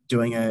I'm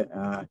doing it.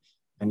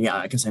 And yeah,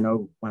 I guess I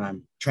know when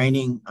I'm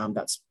training,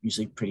 that's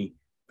usually pretty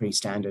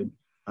standard.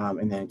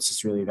 And then it's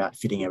just really about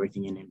fitting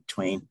everything in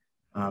between,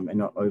 and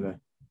not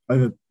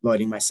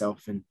overloading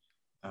myself. And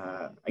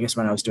I guess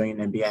when I was doing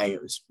an MBA,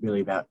 it was really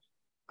about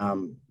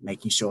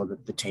making sure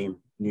that the team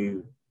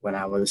knew when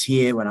I was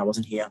here, when I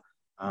wasn't here,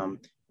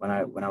 when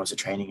I was at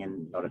training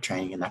and not at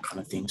training, and that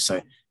kind of thing.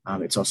 So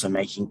it's also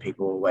making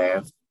people aware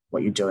of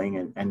what you're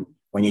doing and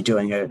when you're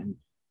doing it, and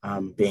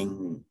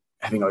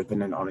having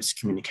open and honest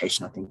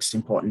communication, I think, is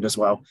important as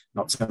well.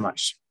 Not so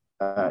much,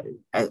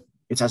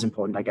 it's as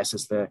important, I guess,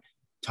 as the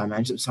time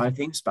management side of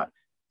things, but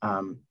I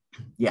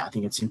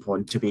think it's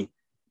important to be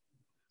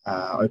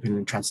open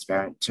and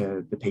transparent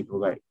to the people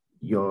that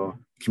you're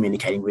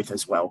communicating with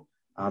as well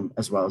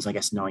as, I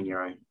guess, knowing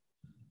your own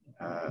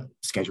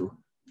schedule.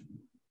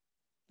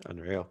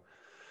 Unreal.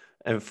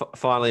 And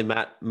finally,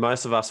 Matt,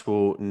 most of us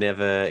will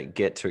never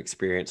get to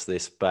experience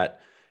this, but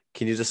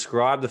can you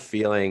describe the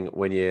feeling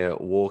when you're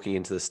walking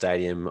into the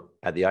stadium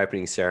at the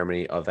opening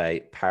ceremony of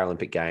a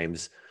Paralympic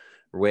Games,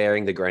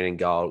 wearing the green and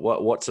gold?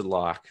 What's it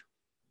like?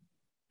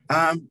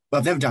 I've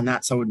never done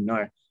that, so I wouldn't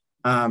know.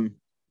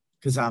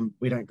 because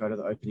we don't go to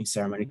the opening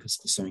ceremony because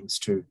the swimming's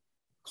too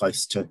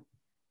close to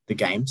the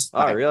games.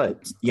 Oh, really?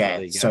 Yeah.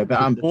 There you So, go.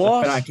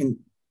 What? but I can,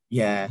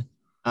 yeah.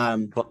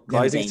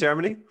 Closing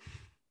ceremony?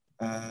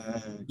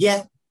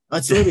 Yeah.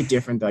 It's a little bit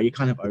different though. You're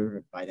kind of over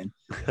it by then.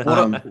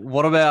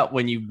 What about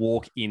when you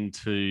walk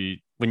into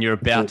when you're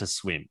about to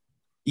swim?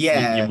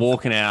 Yeah. You're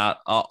walking out.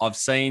 I've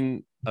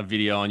seen a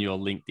video on your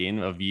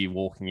LinkedIn of you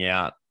walking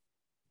out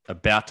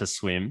about to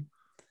swim.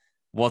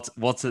 What's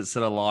it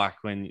sort of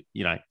like when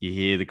you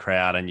hear the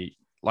crowd and you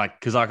like?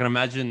 Because I can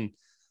imagine.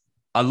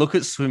 I look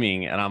at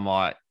swimming and I'm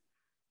like,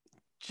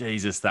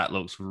 Jesus, that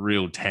looks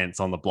real tense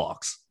on the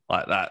blocks.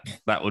 Like that.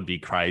 That would be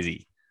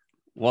crazy.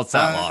 What's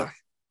that like?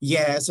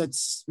 Yeah, so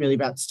it's really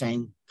about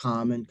staying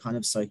calm and kind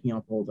of soaking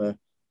up all the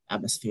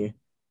atmosphere.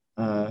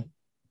 Yeah,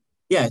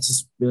 it's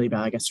just really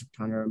about, I guess,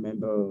 trying to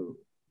remember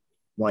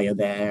why you're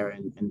there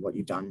and what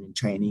you've done in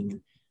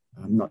training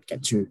and not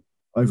get too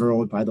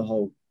overawed by the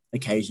whole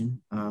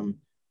occasion.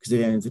 Because at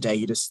the end of the day,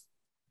 you're just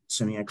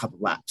swimming a couple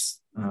of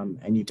laps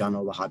and you've done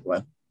all the hard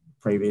work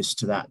previous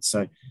to that.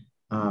 So,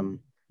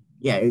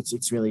 yeah,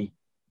 it's really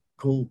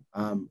cool,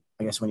 I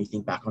guess, when you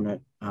think back on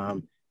it.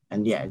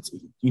 And yeah,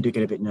 you do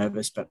get a bit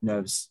nervous, but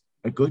nerves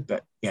are good.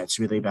 But yeah, it's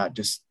really about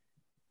just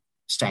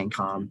staying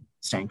calm,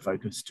 staying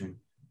focused, and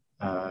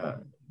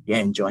yeah,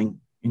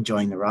 enjoying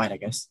the ride, I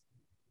guess.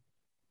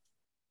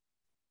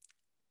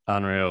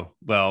 Unreal.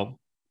 Well,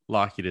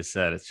 like you just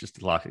said, it's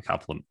just like a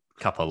couple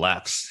of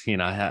laps,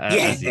 Yeah.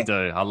 as you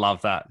do. I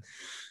love that.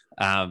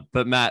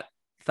 But Matt,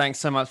 thanks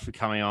so much for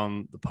coming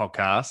on the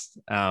podcast.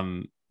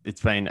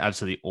 It's been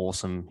absolutely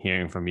awesome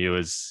hearing from you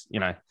as,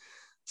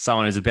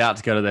 someone who's about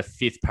to go to their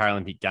 5th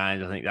Paralympic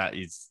Games. I think that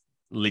is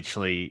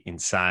literally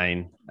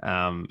insane.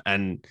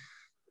 And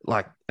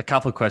like a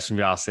couple of questions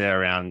you asked there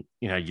around,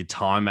 your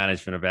time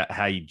management, about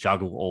how you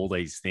juggle all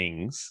these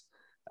things.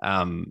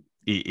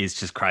 It's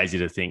just crazy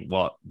to think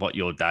what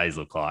your days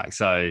look like.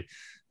 So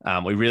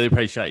we really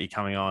appreciate you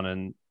coming on,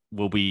 and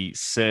we'll be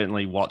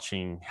certainly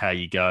watching how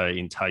you go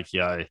in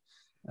Tokyo.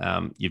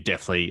 You've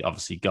definitely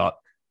obviously got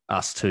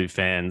us 2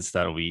 fans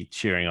that'll be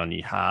cheering on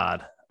you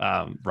hard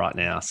right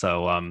now.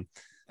 So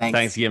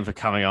thanks again for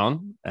coming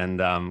on, and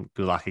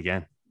good luck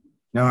again.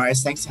 No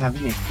worries. Thanks for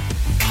having me.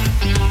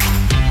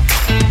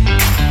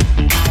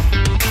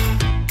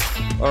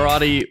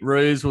 Alrighty,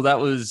 Ruse. Well, that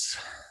was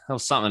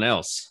something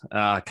else.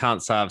 I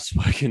can't say I've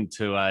spoken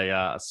to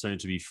a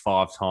soon-to-be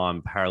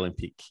 5-time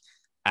Paralympic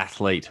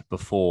athlete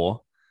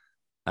before.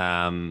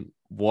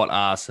 What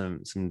are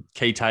some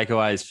key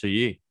takeaways for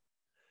you?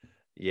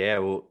 Yeah,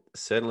 well,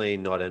 certainly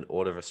not an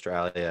Order of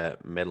Australia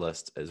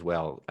medalist as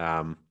well.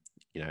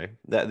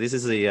 That this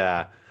is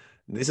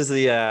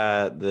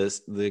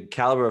the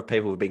caliber of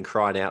people we've been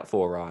crying out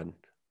for, Ryan.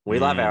 We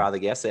love our other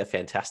guests; they're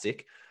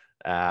fantastic.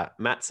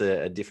 Matt's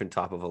a different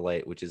type of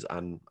elite, which is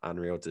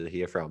unreal to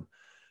hear from.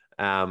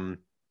 But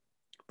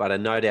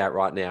no doubt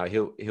right now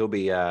he'll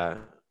be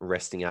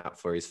resting up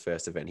for his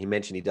first event. He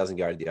mentioned he doesn't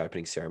go to the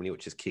opening ceremony,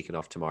 which is kicking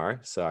off tomorrow.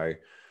 So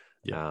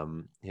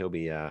he'll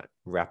be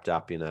wrapped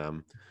up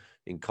in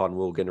cotton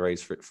wool getting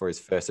for his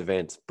first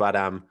event. But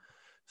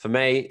for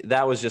me,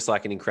 that was just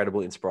like an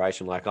incredible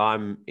inspiration. Like,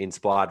 I'm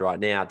inspired right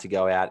now to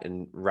go out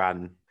and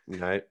run,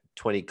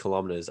 20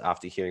 kilometers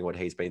after hearing what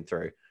he's been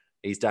through.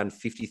 He's done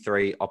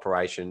 53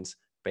 operations,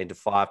 been to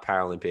 5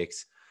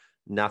 Paralympics.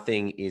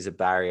 Nothing is a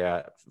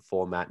barrier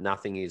for Matt.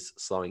 Nothing is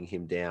slowing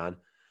him down.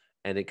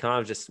 And it kind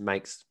of just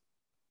makes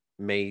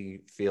me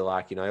feel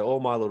like, all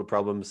my little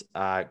problems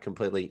are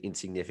completely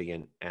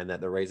insignificant, and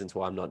that the reasons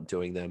why I'm not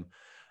doing them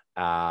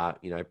are,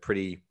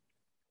 pretty,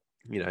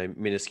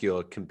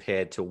 minuscule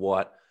compared to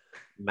what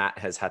Matt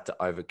has had to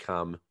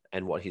overcome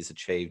and what he's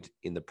achieved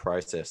in the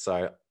process.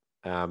 So,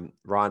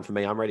 Ryan, for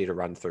me, I'm ready to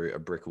run through a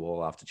brick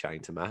wall after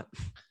chatting to Matt.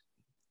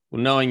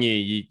 Well, knowing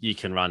you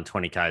can run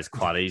 20Ks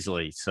quite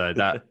easily, so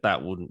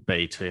that wouldn't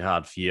be too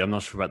hard for you. I'm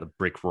not sure about the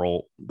brick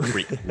wall.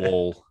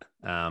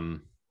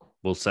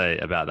 We'll see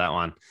about that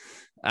one.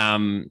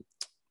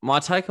 My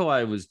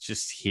takeaway was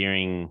just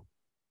hearing,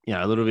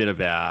 a little bit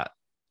about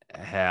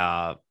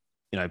how,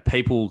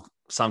 people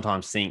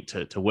sometimes think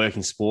to work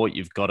in sport,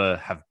 you've got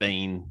to have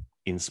been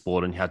in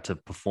sport and you had to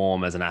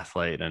perform as an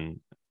athlete and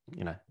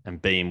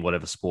be in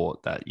whatever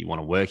sport that you want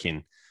to work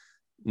in.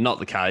 Not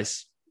the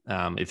case.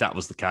 If that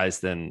was the case,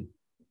 then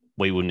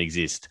we wouldn't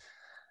exist.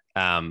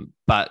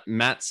 But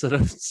Matt sort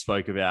of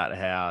spoke about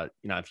how,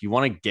 if you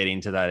want to get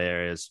into that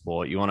area of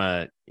sport, you want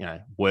to,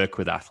 work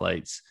with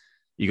athletes,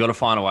 you got to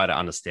find a way to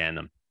understand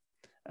them.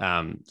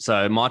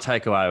 So my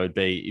takeaway would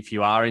be, if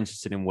you are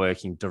interested in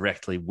working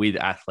directly with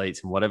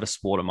athletes in whatever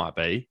sport it might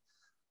be,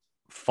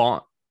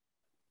 find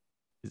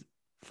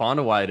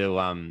a way to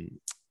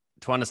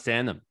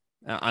understand them,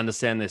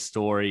 understand their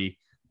story,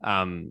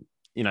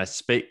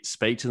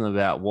 speak to them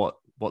about what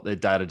their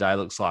day-to-day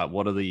looks like.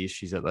 What are the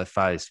issues that they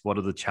face? What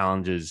are the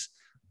challenges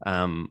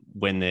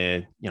when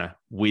they're,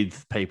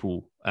 with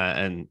people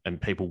and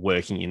people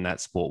working in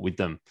that sport with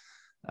them?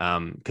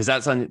 Because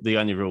that's the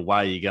only real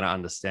way you're going to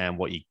understand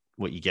what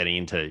you're getting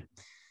into.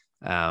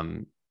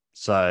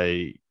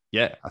 So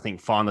yeah, I think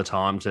find the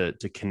time to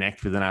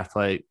connect with an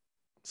athlete,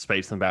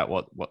 speak to them about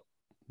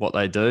what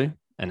they do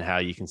and how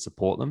you can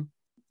support them.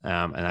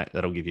 And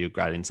that'll give you a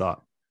great insight.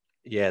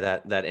 Yeah,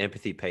 that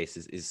empathy piece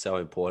is so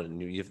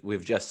important.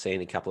 We've just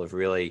seen a couple of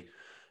really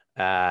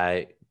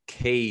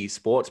key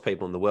sports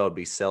people in the world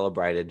be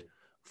celebrated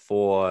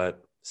for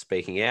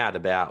speaking out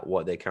about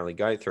what they're currently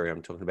going through.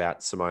 I'm talking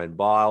about Simone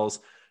Biles,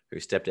 who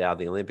stepped out of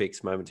the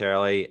Olympics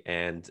momentarily,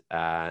 and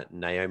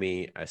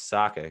Naomi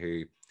Osaka,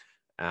 who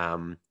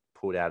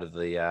pulled out of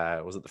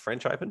the was it the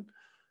French Open?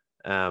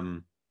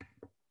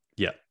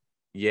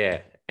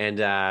 Yeah,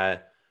 and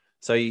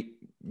so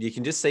you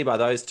can just see by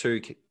those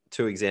two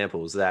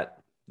examples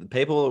that the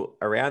people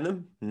around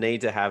them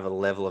need to have a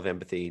level of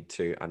empathy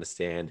to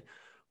understand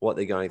what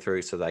they're going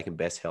through so they can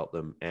best help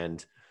them.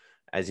 And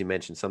as you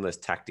mentioned, some of those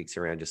tactics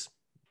around just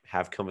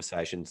have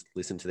conversations,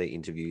 listen to their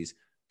interviews,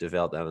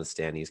 develop that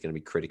understanding is going to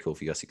be critical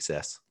for your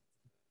success.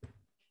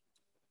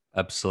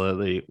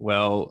 Absolutely.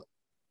 Well,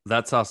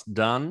 that's us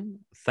done.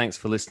 Thanks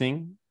for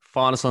listening.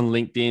 Find us on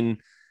LinkedIn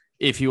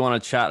if you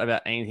want to chat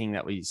about anything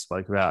that we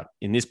spoke about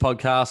in this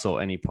podcast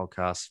or any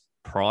podcast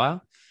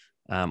prior,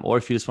 or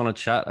if you just want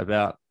to chat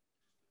about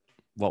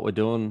what we're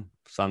doing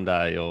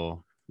Sunday,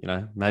 or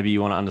maybe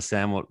you want to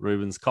understand what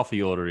Ruben's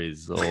coffee order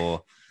is,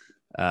 or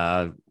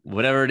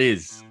whatever it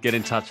is, get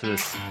in touch with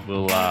us. We'd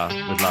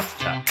love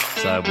to chat.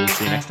 So we'll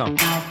see you next time.